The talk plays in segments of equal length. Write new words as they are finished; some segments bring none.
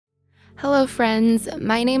Hello friends,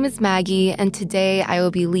 my name is Maggie, and today I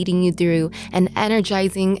will be leading you through an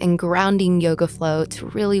energizing and grounding yoga flow to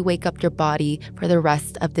really wake up your body for the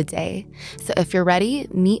rest of the day. So if you're ready,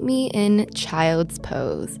 meet me in child's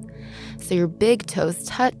pose. So your big toes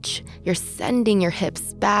touch, you're sending your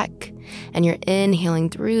hips back, and you're inhaling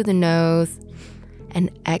through the nose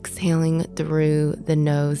and exhaling through the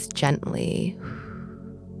nose gently.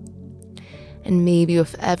 And maybe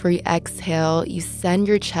with every exhale, you send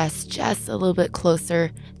your chest just a little bit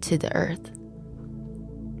closer to the earth.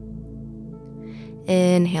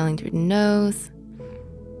 Inhaling through the nose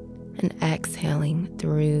and exhaling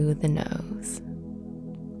through the nose.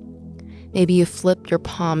 Maybe you flip your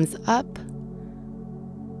palms up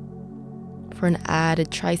for an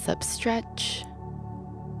added tricep stretch.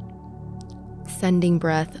 Sending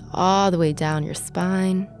breath all the way down your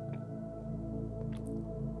spine.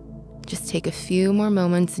 Just take a few more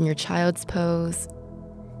moments in your child's pose,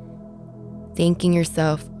 thanking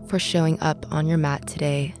yourself for showing up on your mat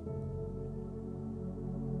today.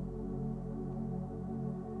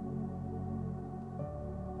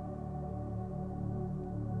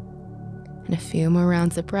 And a few more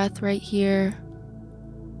rounds of breath right here.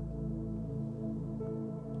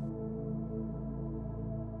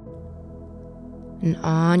 And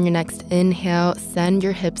on your next inhale, send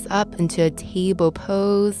your hips up into a table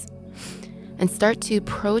pose. And start to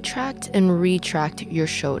protract and retract your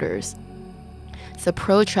shoulders. So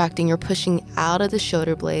protracting, you're pushing out of the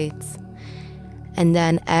shoulder blades. And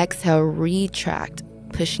then exhale, retract,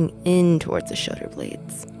 pushing in towards the shoulder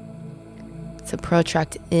blades. So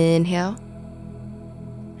protract, inhale.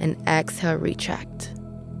 And exhale, retract.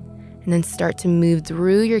 And then start to move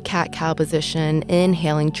through your cat-cow position,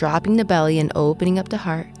 inhaling, dropping the belly and opening up the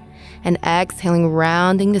heart. And exhaling,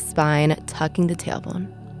 rounding the spine, tucking the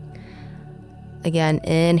tailbone. Again,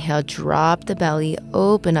 inhale, drop the belly,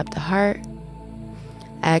 open up the heart.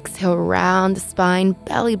 Exhale, round the spine,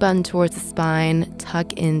 belly button towards the spine,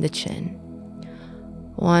 tuck in the chin.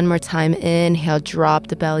 One more time, inhale, drop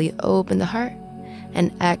the belly, open the heart.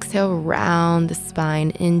 And exhale, round the spine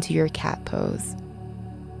into your cat pose.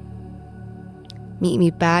 Meet me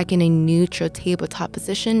back in a neutral tabletop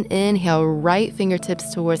position. Inhale, right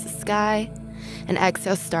fingertips towards the sky. And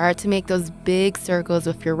exhale, start to make those big circles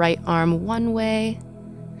with your right arm one way.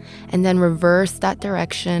 And then reverse that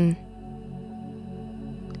direction.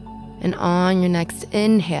 And on your next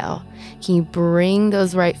inhale, can you bring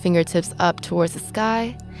those right fingertips up towards the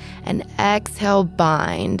sky? And exhale,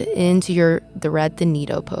 bind into the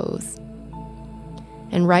thread-the-needle pose.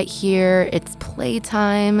 And right here, it's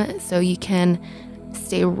playtime, so you can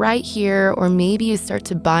stay right here, or maybe you start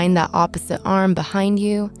to bind that opposite arm behind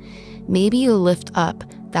you. Maybe you lift up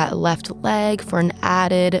that left leg for an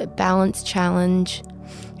added balance challenge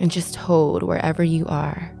and just hold wherever you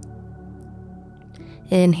are.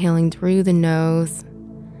 Inhaling through the nose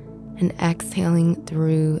and exhaling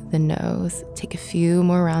through the nose. Take a few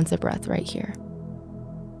more rounds of breath right here.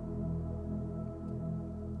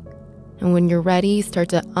 And when you're ready, start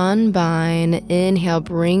to unbind. Inhale,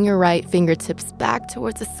 bring your right fingertips back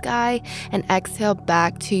towards the sky and exhale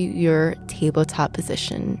back to your tabletop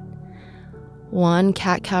position. One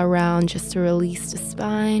cat-cow round just to release the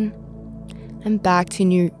spine. And back to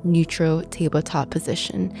neutral tabletop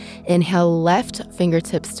position. Inhale, left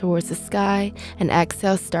fingertips towards the sky. And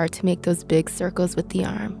exhale, start to make those big circles with the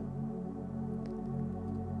arm.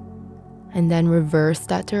 And then reverse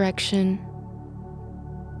that direction.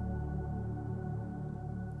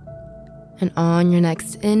 And on your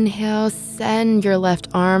next inhale, send your left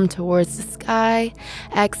arm towards the sky.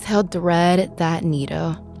 Exhale, thread that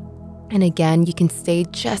needle. And again, you can stay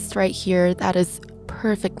just right here. That is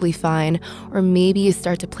perfectly fine. Or maybe you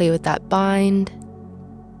start to play with that bind.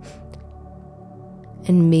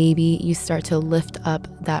 And maybe you start to lift up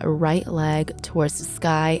that right leg towards the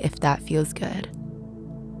sky if that feels good.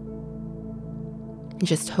 And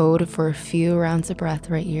just hold for a few rounds of breath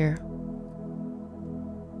right here.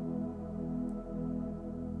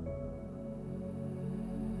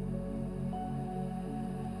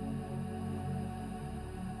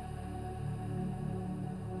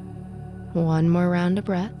 One more round of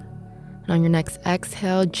breath. And on your next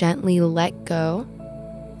exhale, gently let go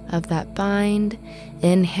of that bind.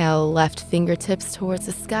 Inhale, left fingertips towards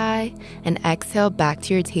the sky. And exhale, back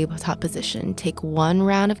to your tabletop position. Take one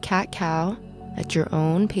round of cat-cow at your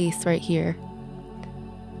own pace right here.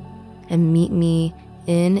 And meet me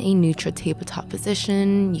in a neutral tabletop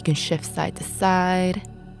position. You can shift side to side.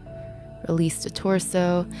 Release the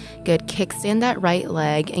torso. Good. Kickstand that right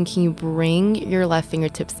leg. And can you bring your left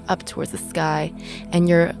fingertips up towards the sky and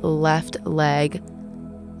your left leg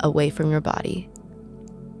away from your body?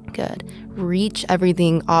 Good. Reach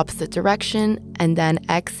everything opposite direction and then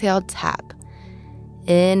exhale, tap.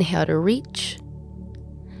 Inhale to reach.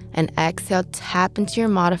 And exhale, tap into your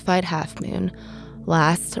modified half moon.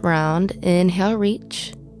 Last round, inhale,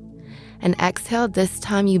 reach. And exhale, this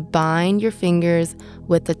time you bind your fingers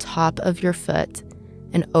with the top of your foot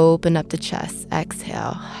and open up the chest.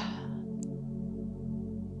 Exhale.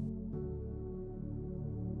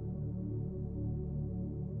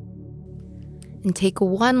 And take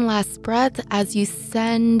one last breath as you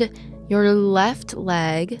send your left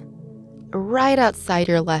leg right outside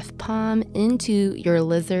your left palm into your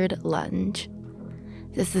lizard lunge.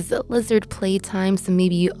 This is a lizard playtime, so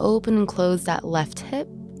maybe you open and close that left hip,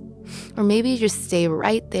 or maybe you just stay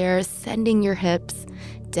right there, sending your hips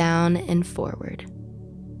down and forward.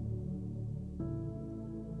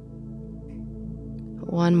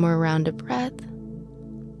 One more round of breath.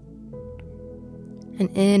 And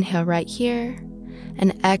inhale right here.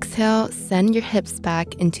 And exhale, send your hips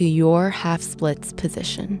back into your half splits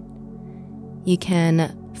position. You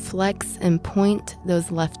can flex and point those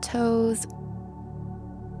left toes.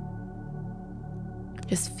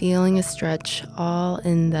 Just feeling a stretch all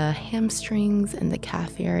in the hamstrings and the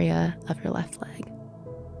calf area of your left leg.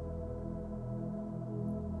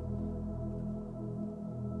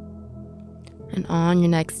 And on your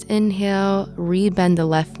next inhale, rebend the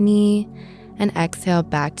left knee and exhale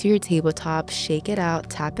back to your tabletop. Shake it out,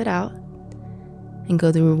 tap it out, and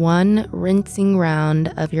go through one rinsing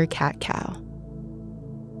round of your cat-cow.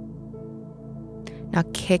 Now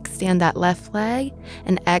kickstand that left leg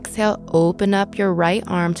and exhale, open up your right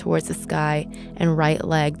arm towards the sky and right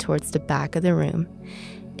leg towards the back of the room.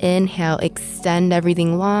 Inhale, extend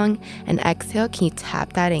everything long, and exhale, can you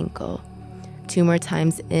tap that ankle? 2 more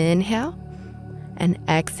times, inhale, and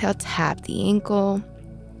exhale, tap the ankle.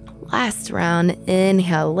 Last round,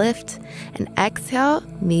 inhale, lift, and exhale,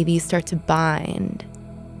 maybe you start to bind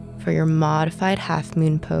for your modified half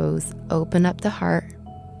moon pose. Open up the heart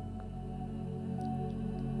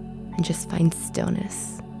and just find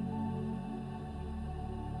stillness.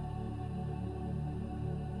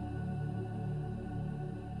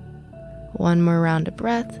 One more round of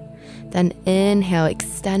breath. Then inhale,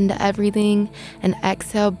 extend everything, and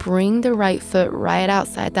exhale, bring the right foot right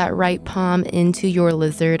outside that right palm into your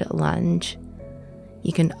lizard lunge.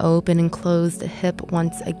 You can open and close the hip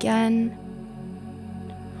once again,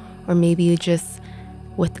 or maybe you just,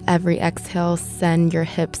 with every exhale, send your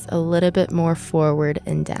hips a little bit more forward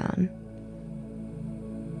and down.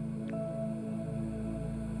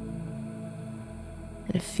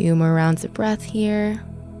 And a few more rounds of breath here.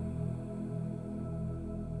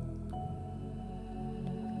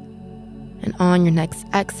 And on your next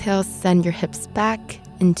exhale, send your hips back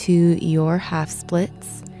into your half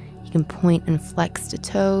splits. You can point and flex the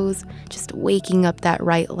toes, just waking up that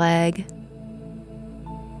right leg.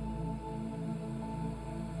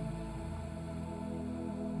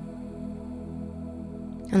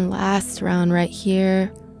 And last round right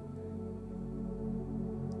here.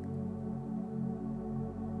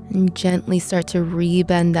 And gently start to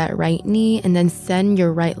rebend that right knee and then send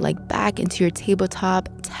your right leg back into your tabletop.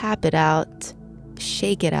 Tap it out,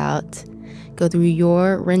 shake it out. Go through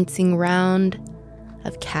your rinsing round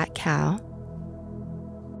of cat-cow.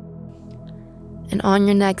 And on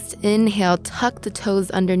your next inhale, tuck the toes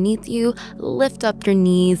underneath you, lift up your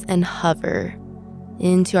knees and hover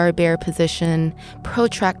into our bear position.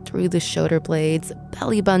 Protract through the shoulder blades,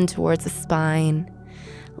 belly button towards the spine.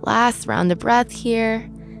 Last round of breath here.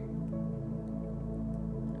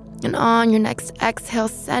 And on your next exhale,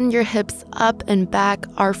 send your hips up and back.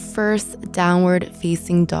 Our first downward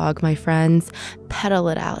facing dog, my friends. Pedal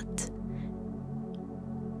it out.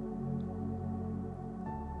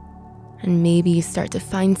 And maybe you start to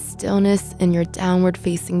find stillness in your downward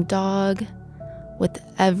facing dog. With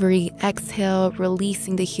every exhale,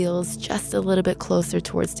 releasing the heels just a little bit closer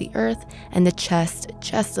towards the earth and the chest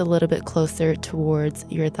just a little bit closer towards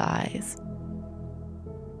your thighs.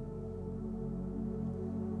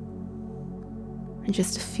 And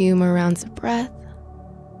just a few more rounds of breath.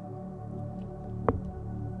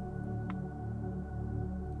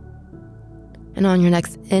 And on your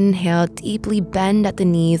next inhale, deeply bend at the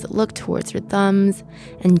knees, look towards your thumbs,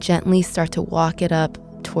 and gently start to walk it up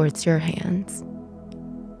towards your hands.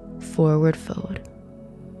 Forward fold.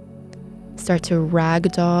 Start to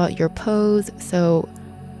ragdoll your pose, so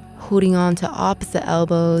holding on to opposite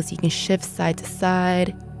elbows, you can shift side to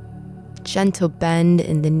side, gentle bend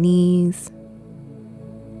in the knees.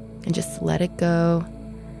 And just let it go.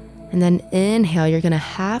 And then inhale, you're gonna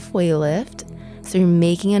halfway lift. So you're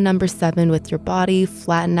making a number 7 with your body,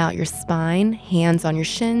 flatten out your spine, hands on your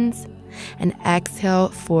shins. and exhale,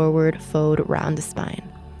 forward fold round the spine.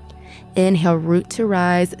 Inhale, root to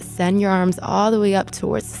rise, send your arms all the way up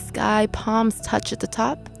towards the sky, palms touch at the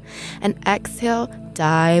top, and exhale,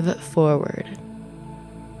 dive forward.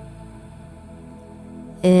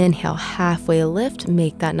 Inhale, halfway lift,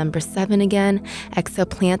 make that number 7 again. Exhale,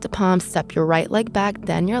 plant the palms, step your right leg back,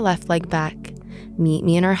 then your left leg back. Meet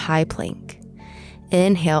me in our high plank.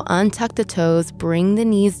 Inhale, untuck the toes, bring the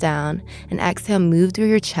knees down, and exhale, move through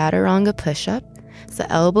your chaturanga push-up. So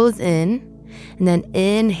elbows in, and then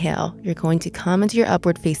inhale, you're going to come into your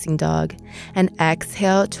upward facing dog, and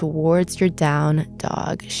exhale towards your down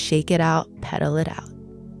dog. Shake it out, pedal it out.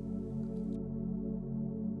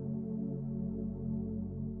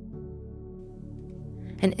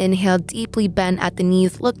 And inhale, deeply bend at the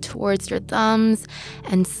knees, look towards your thumbs,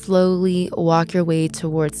 and slowly walk your way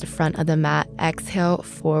towards the front of the mat. Exhale,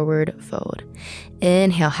 forward fold.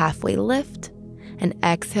 Inhale, halfway lift, and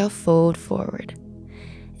exhale, fold forward.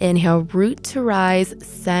 Inhale, root to rise,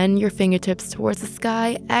 send your fingertips towards the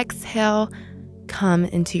sky. Exhale, come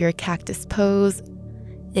into your cactus pose.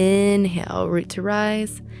 Inhale, root to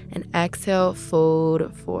rise, and exhale,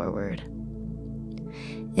 fold forward.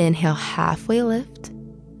 Inhale, halfway lift.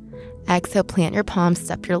 Exhale, plant your palms,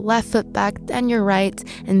 step your left foot back, then your right,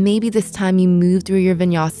 and maybe this time you move through your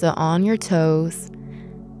vinyasa on your toes.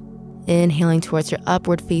 Inhaling towards your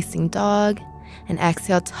upward facing dog, and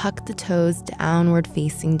exhale, tuck the toes, downward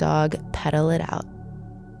facing dog, pedal it out.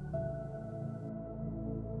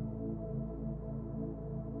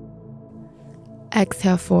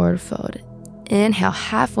 Exhale, forward fold. Inhale,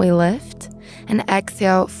 halfway lift, and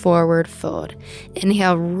exhale, forward fold.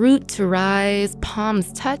 Inhale, root to rise,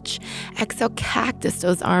 palms touch. Exhale, cactus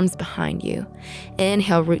those arms behind you.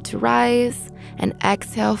 Inhale, root to rise, and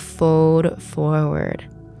exhale, fold forward.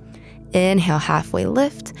 Inhale, halfway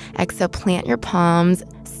lift. Exhale, plant your palms,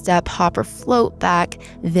 step, hop, or float back,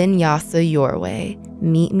 vinyasa your way.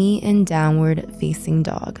 Meet me in downward facing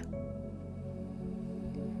dog.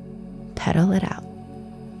 Pedal it out.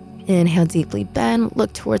 Inhale, deeply bend,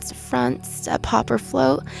 look towards the front, step, hop, or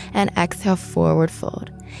float, and exhale, forward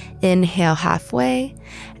fold. Inhale, halfway,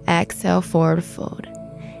 exhale, forward fold.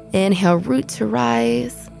 Inhale, root to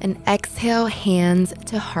rise, and exhale, hands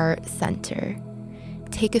to heart center.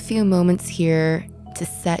 Take a few moments here to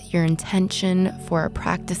set your intention for our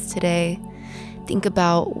practice today. Think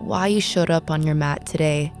about why you showed up on your mat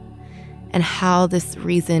today and how this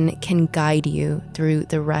reason can guide you through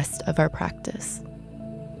the rest of our practice.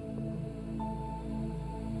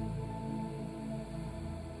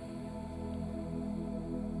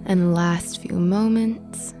 And last few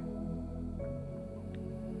moments.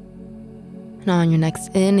 And on your next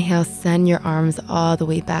inhale, send your arms all the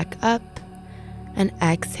way back up. And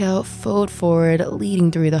exhale, fold forward,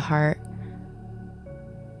 leading through the heart.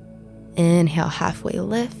 Inhale, halfway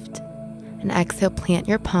lift. And exhale, plant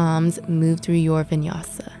your palms, move through your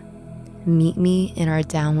vinyasa. Meet me in our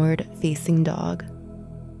downward facing dog.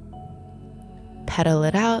 Pedal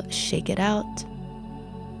it out, shake it out.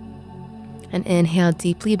 And inhale,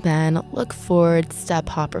 deeply bend, look forward, step,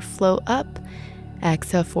 hop, or float up.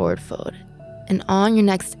 Exhale, forward fold. And on your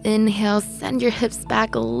next inhale, send your hips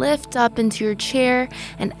back, lift up into your chair,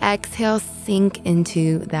 and exhale, sink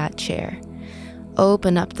into that chair.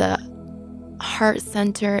 Open up the heart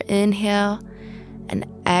center, inhale, and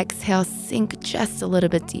exhale, sink just a little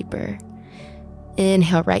bit deeper.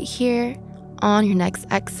 Inhale right here. On your next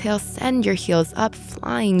exhale, send your heels up,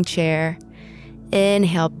 flying chair.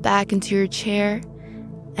 Inhale back into your chair,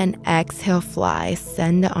 and exhale, fly.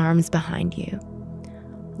 Send the arms behind you.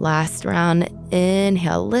 Last round,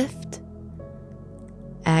 inhale, lift.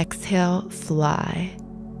 Exhale, fly.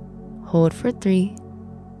 Hold for 3,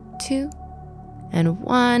 2, and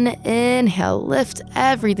 1. Inhale, lift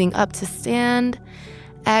everything up to stand.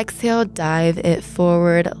 Exhale, dive it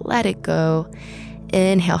forward, let it go.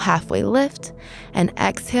 Inhale, halfway lift, and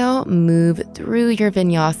exhale, move through your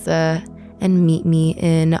vinyasa and meet me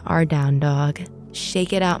in our down dog.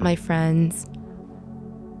 Shake it out, my friends.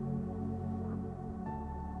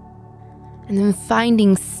 And then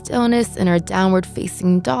finding stillness in our downward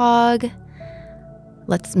facing dog.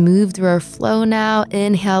 Let's move through our flow now.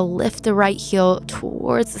 Inhale, lift the right heel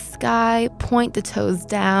towards the sky, point the toes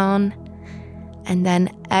down. And then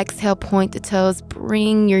exhale, point the toes,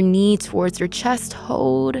 bring your knee towards your chest,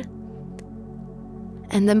 hold.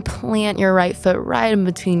 And then plant your right foot right in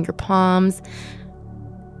between your palms.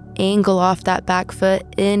 Angle off that back foot,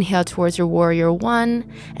 inhale towards your warrior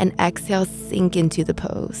 1, and exhale, sink into the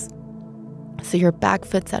pose. So your back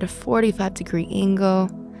foot's at a 45-degree angle.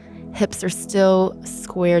 Hips are still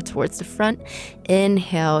square towards the front.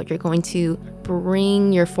 Inhale, you're going to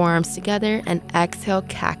bring your forearms together, and exhale,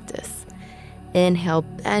 cactus. Inhale,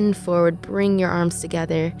 bend forward, bring your arms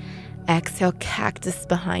together. Exhale, cactus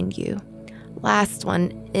behind you. Last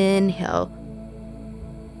one, inhale.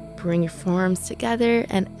 Bring your forearms together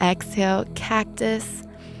and exhale, cactus.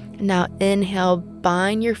 Now inhale,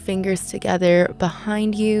 bind your fingers together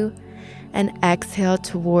behind you and exhale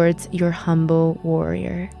towards your humble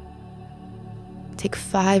warrior. Take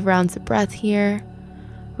 5 rounds of breath here,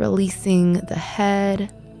 releasing the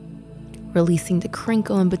head, releasing the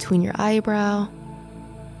crinkle in between your eyebrow.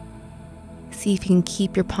 See if you can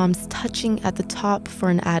keep your palms touching at the top for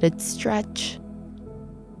an added stretch.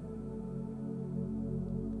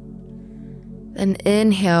 Then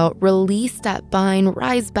inhale, release that bind,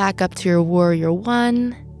 rise back up to your warrior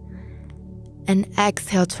 1, and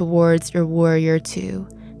exhale towards your warrior 2.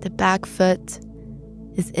 The back foot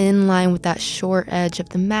is in line with that short edge of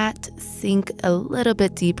the mat. Sink a little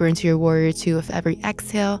bit deeper into your warrior 2 with every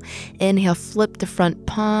exhale. Inhale, flip the front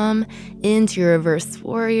palm into your reverse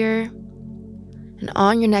warrior. And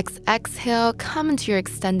on your next exhale, come into your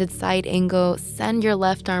extended side angle, send your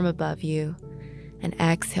left arm above you, and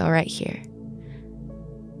exhale right here.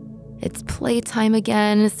 It's playtime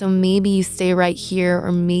again, so maybe you stay right here,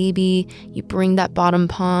 or maybe you bring that bottom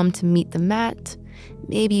palm to meet the mat.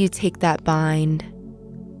 Maybe you take that bind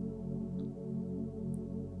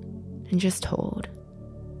and just hold.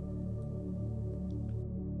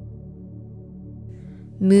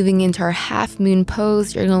 Moving into our half moon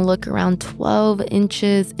pose, you're going to look around 12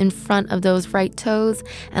 inches in front of those right toes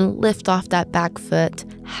and lift off that back foot,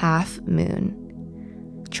 half moon.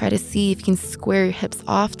 Try to see if you can square your hips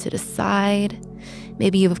off to the side.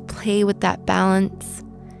 Maybe you play with that balance.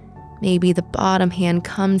 Maybe the bottom hand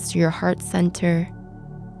comes to your heart center.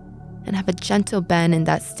 And have a gentle bend in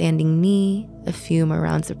that standing knee, a few more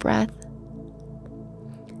rounds of breath.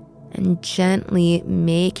 And gently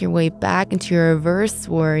make your way back into your reverse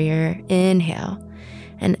warrior. Inhale.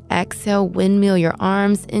 And exhale, windmill your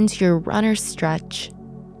arms into your runner stretch.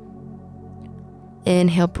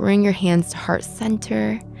 Inhale, bring your hands to heart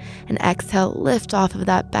center. And exhale, lift off of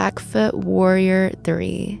that back foot, warrior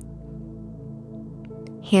 3.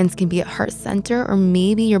 Hands can be at heart center, or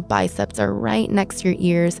maybe your biceps are right next to your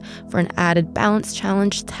ears for an added balance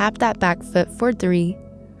challenge. Tap that back foot for 3,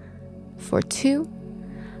 for 2.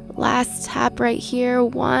 Last tap right here,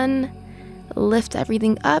 1. Lift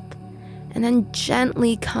everything up, and then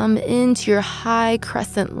gently come into your high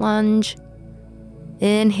crescent lunge.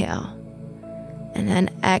 Inhale, and then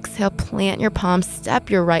exhale, plant your palms, step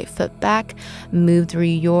your right foot back, move through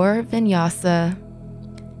your vinyasa.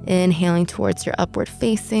 Inhaling towards your upward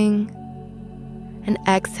facing, and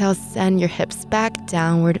exhale, send your hips back,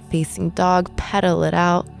 downward facing dog, pedal it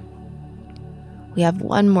out. We have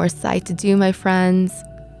one more side to do, my friends.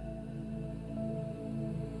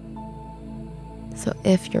 So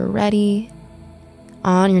if you're ready,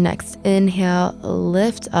 on your next inhale,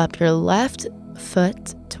 lift up your left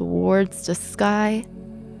foot towards the sky.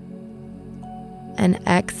 And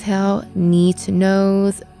exhale, knee to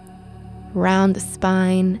nose, round the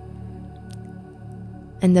spine.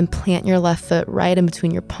 And then plant your left foot right in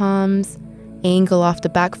between your palms. Angle off the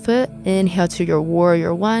back foot. Inhale to your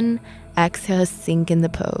warrior 1. Exhale, sink in the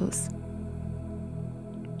pose.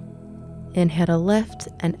 Inhale to lift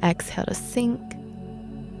and exhale to sink.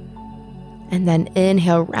 And then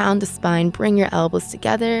inhale, round the spine, bring your elbows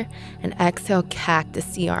together, and exhale,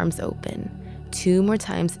 cactus, the arms open. 2 more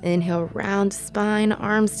times. Inhale, round spine,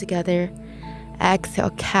 arms together. Exhale,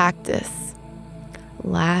 cactus.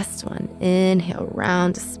 Last one. Inhale,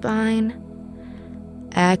 round spine.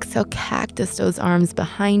 Exhale, cactus, those arms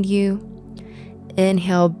behind you.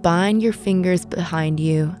 Inhale, bind your fingers behind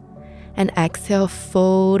you. And exhale,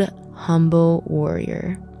 fold, humble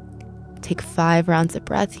warrior. Take 5 rounds of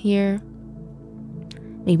breath here.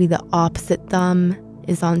 Maybe the opposite thumb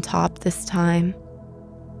is on top this time.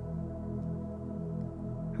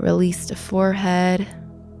 Release the forehead.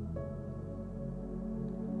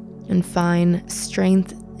 And find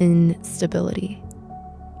strength in stability.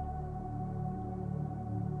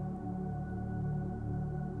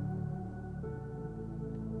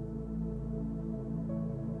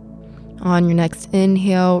 On your next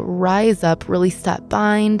inhale, rise up, release that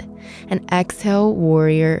bind, and exhale,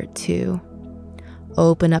 warrior 2.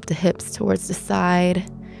 Open up the hips towards the side,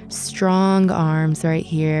 strong arms right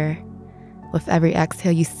here. With every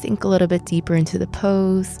exhale, you sink a little bit deeper into the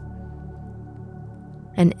pose.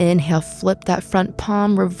 And inhale, flip that front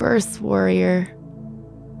palm, reverse warrior.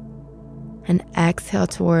 And exhale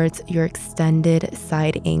towards your extended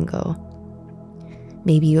side angle.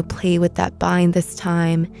 Maybe you play with that bind this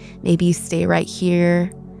time. Maybe you stay right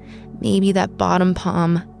here. Maybe that bottom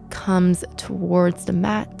palm comes towards the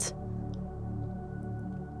mat.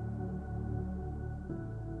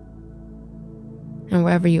 And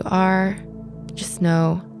wherever you are, just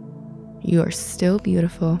know you are still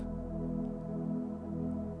beautiful.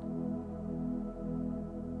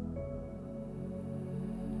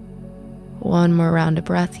 One more round of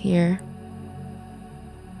breath here.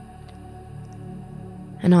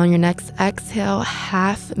 And on your next exhale,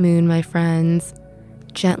 half moon, my friends.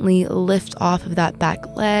 Gently lift off of that back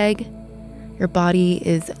leg. Your body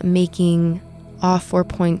is making all 4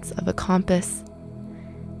 points of a compass.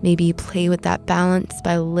 Maybe play with that balance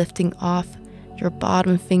by lifting off your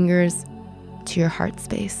bottom fingers to your heart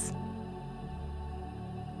space.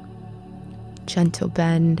 Gentle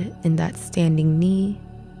bend in that standing knee.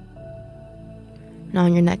 And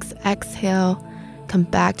on your next exhale, come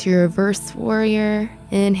back to your reverse warrior.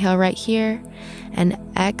 Inhale right here. And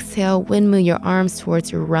exhale, windmill your arms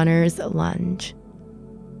towards your runner's lunge.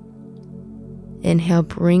 Inhale,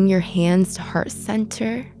 bring your hands to heart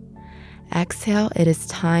center. Exhale, it is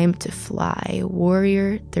time to fly.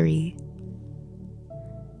 Warrior 3.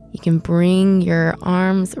 You can bring your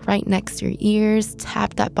arms right next to your ears.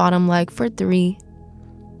 Tap that bottom leg for 3,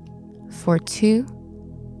 for 2,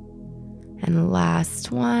 and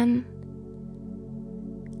last one.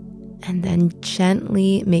 And then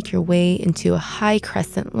gently make your way into a high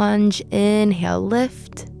crescent lunge. Inhale,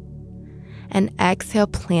 lift. And exhale,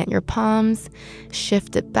 plant your palms.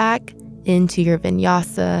 Shift it back into your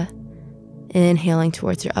vinyasa. Inhaling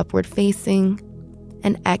towards your upward facing.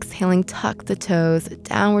 And exhaling, tuck the toes.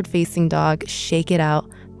 Downward facing dog. Shake it out.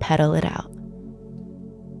 Pedal it out.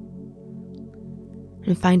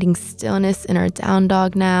 And finding stillness in our down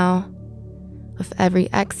dog now. With every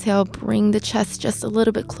exhale, bring the chest just a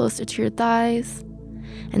little bit closer to your thighs.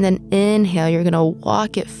 And then inhale, you're going to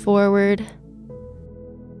walk it forward.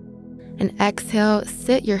 And exhale,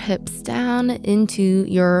 sit your hips down into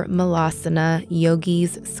your Malasana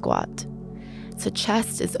Yogi's squat. So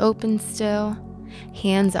chest is open still,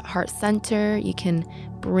 hands at heart center. You can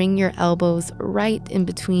bring your elbows right in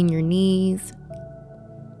between your knees.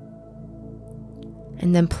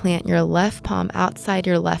 And then plant your left palm outside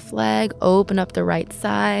your left leg. Open up the right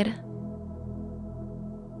side.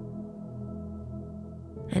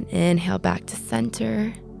 And inhale back to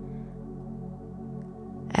center.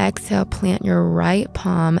 Exhale, plant your right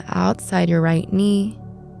palm outside your right knee.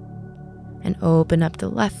 And open up the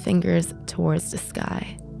left fingers towards the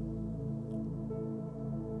sky.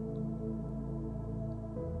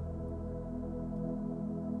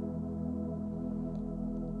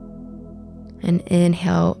 And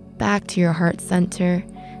inhale back to your heart center.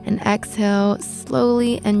 And exhale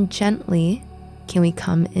slowly and gently. Can we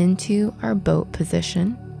come into our boat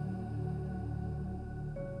position?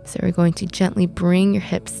 So we're going to gently bring your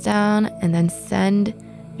hips down and then send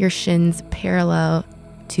your shins parallel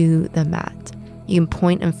to the mat. You can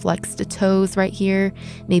point and flex the toes right here.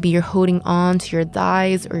 Maybe you're holding on to your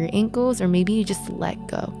thighs or your ankles, or maybe you just let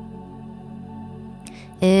go.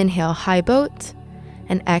 Inhale, high boat.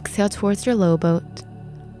 And exhale towards your low boat.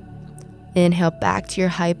 Inhale back to your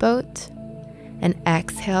high boat. And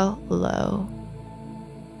exhale, low.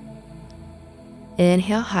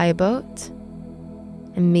 Inhale, high boat.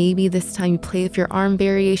 And maybe this time you play with your arm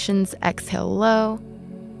variations. Exhale, low.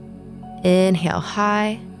 Inhale,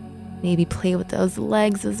 high. Maybe play with those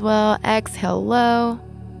legs as well. Exhale, low.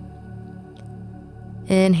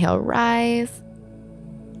 Inhale, rise.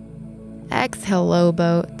 Exhale, low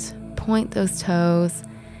boat. Point those toes.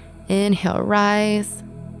 Inhale, rise.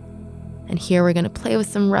 And here we're going to play with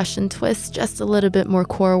some Russian twists, just a little bit more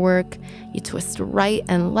core work. You twist right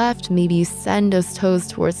and left. Maybe you send those toes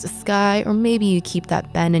towards the sky, or maybe you keep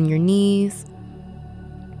that bend in your knees.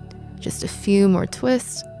 Just a few more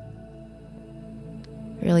twists.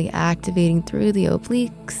 Really activating through the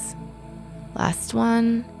obliques. Last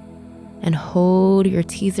one. And hold your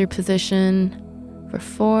teaser position for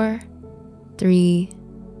 4, 3,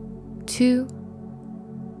 2.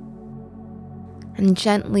 And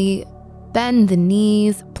gently bend the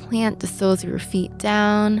knees, plant the soles of your feet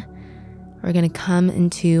down. We're going to come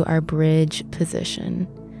into our bridge position.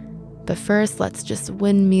 But first, let's just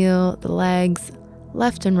windmill the legs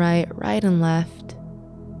left and right, right and left.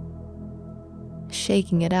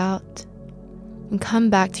 Shaking it out. And come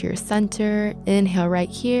back to your center. Inhale right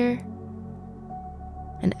here.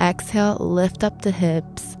 And exhale, lift up the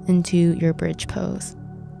hips into your bridge pose.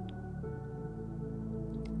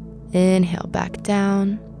 Inhale back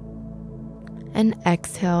down. And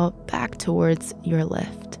exhale back towards your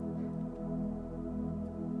lift.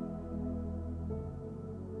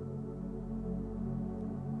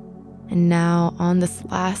 And now on this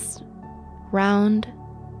last round,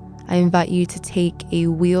 I invite you to take a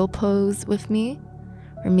wheel pose with me,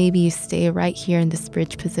 or maybe you stay right here in this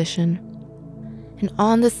bridge position. And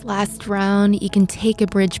on this last round, you can take a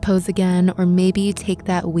bridge pose again, or maybe you take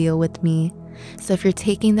that wheel with me. So if you're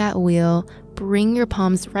taking that wheel, bring your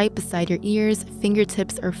palms right beside your ears,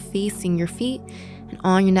 fingertips are facing your feet, and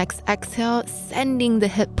on your next exhale, sending the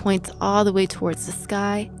hip points all the way towards the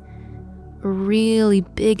sky. A really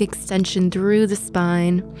big extension through the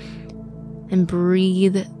spine, and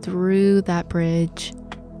breathe through that bridge.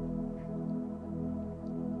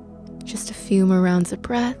 Just a few more rounds of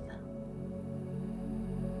breath,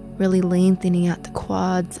 really lengthening out the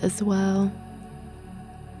quads as well.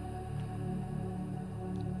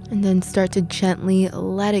 And then start to gently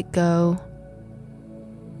let it go.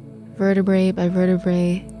 Vertebrae by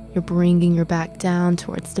vertebrae, you're bringing your back down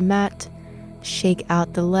towards the mat. Shake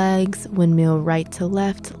out the legs, windmill right to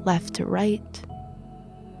left, left to right.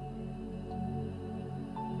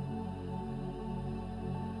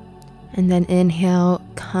 And then inhale,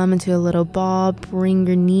 come into a little ball, bring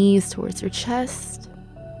your knees towards your chest.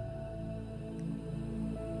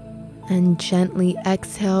 And gently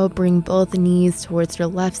exhale, bring both knees towards your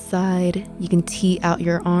left side. You can tee out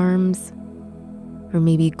your arms, or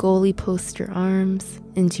maybe goalie post your arms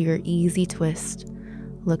into your easy twist.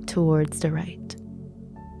 Look towards the right.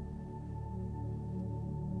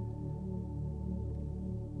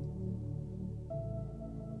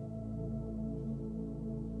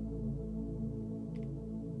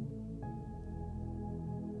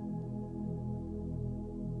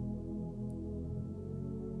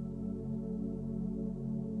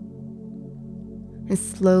 And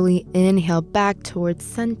slowly inhale back towards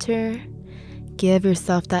center. Give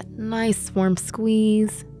yourself that nice warm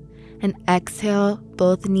squeeze. And exhale,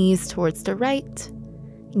 both knees towards the right.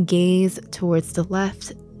 Gaze towards the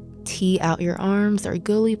left. Tee out your arms or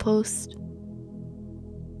goalie post.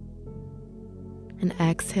 And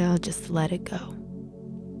exhale, just let it go.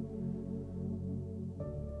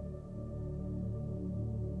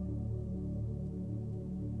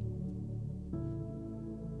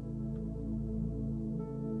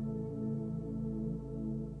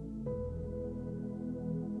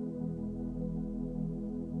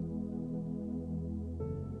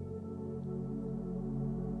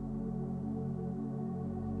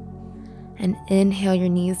 And inhale your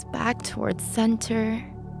knees back towards center.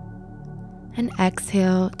 And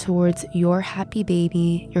exhale towards your happy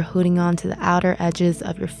baby. You're holding on to the outer edges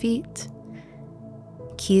of your feet,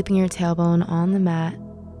 keeping your tailbone on the mat.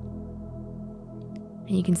 And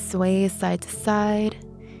you can sway side to side.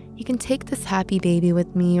 You can take this happy baby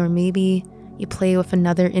with me, or maybe you play with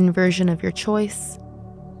another inversion of your choice.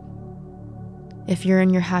 If you're in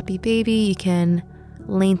your happy baby, you can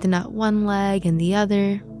lengthen out one leg and the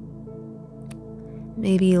other.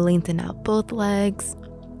 Maybe lengthen out both legs.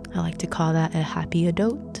 I like to call that a happy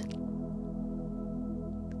adult.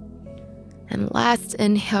 And last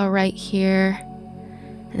inhale right here.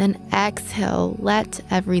 And then exhale, let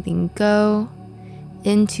everything go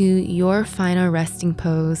into your final resting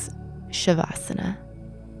pose, Shavasana.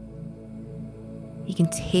 You can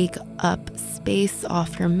take up space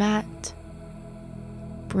off your mat.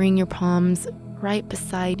 Bring your palms right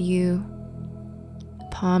beside you.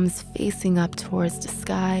 Palms facing up towards the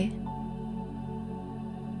sky.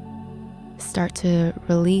 Start to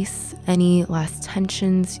release any last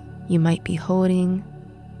tensions you might be holding.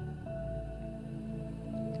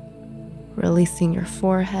 Releasing your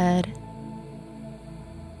forehead.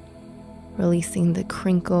 Releasing the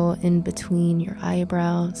crinkle in between your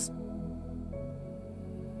eyebrows.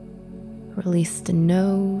 Release the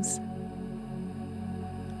nose.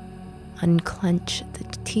 Unclench the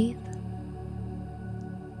teeth.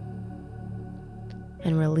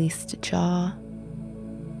 And release the jaw.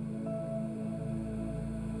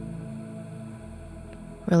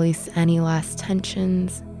 Release any last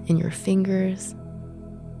tensions in your fingers.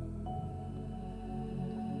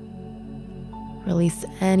 Release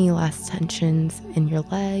any last tensions in your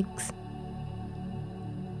legs.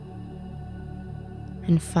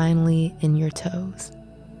 And finally in your toes.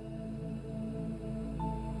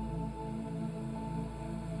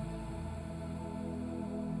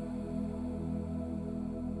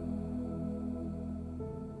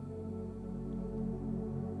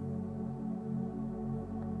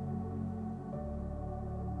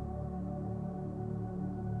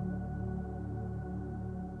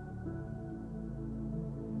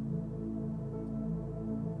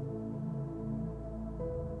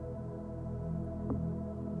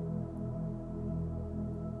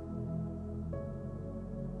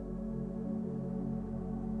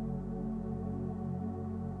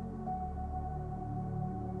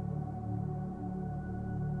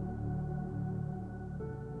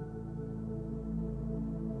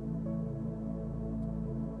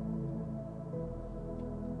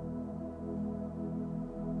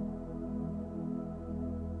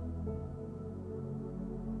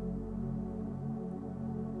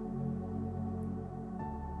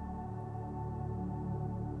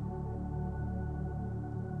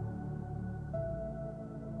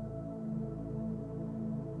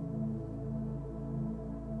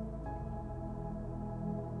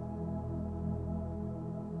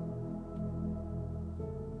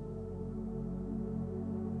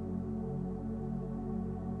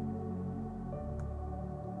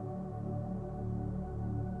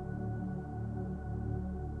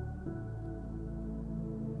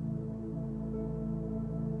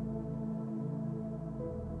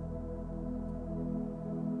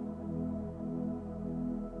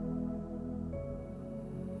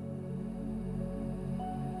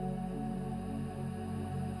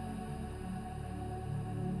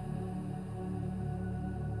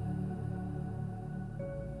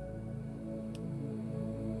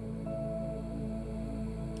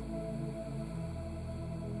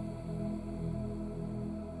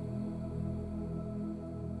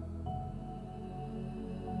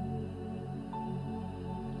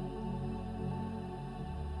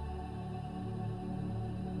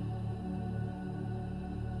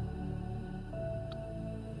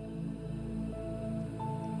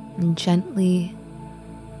 And gently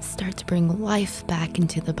start to bring life back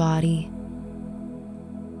into the body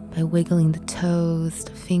by wiggling the toes,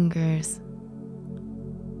 the fingers.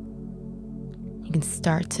 You can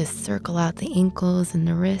start to circle out the ankles and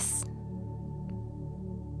the wrists.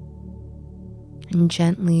 And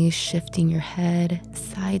gently shifting your head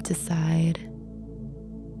side to side.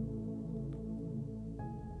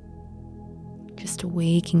 Just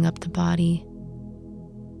waking up the body.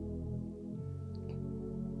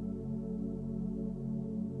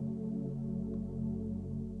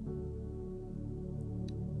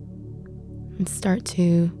 And start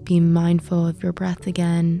to be mindful of your breath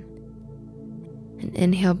again. And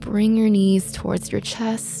inhale, bring your knees towards your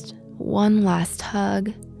chest. One last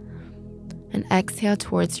hug. And exhale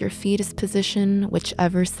towards your fetus position,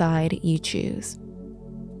 whichever side you choose.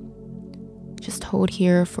 Just hold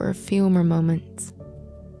here for a few more moments.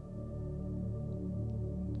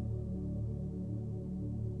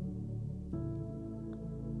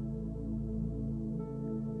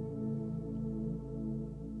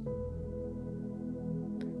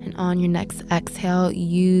 And on your next exhale,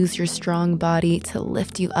 use your strong body to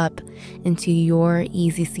lift you up into your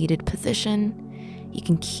easy seated position. You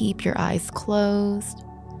can keep your eyes closed.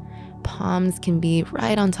 Palms can be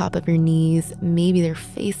right on top of your knees. Maybe they're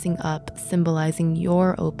facing up, symbolizing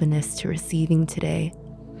your openness to receiving today.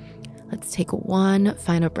 Let's take one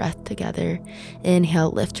final breath together.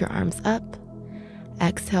 Inhale, lift your arms up.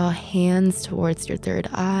 Exhale, hands towards your third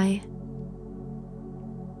eye.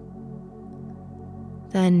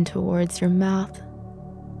 Then towards your mouth.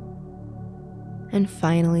 And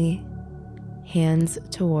finally, hands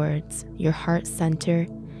towards your heart center.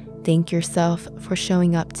 Thank yourself for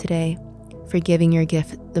showing up today, for giving your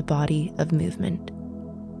gift the body of movement.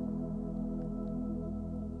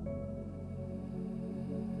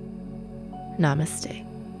 Namaste.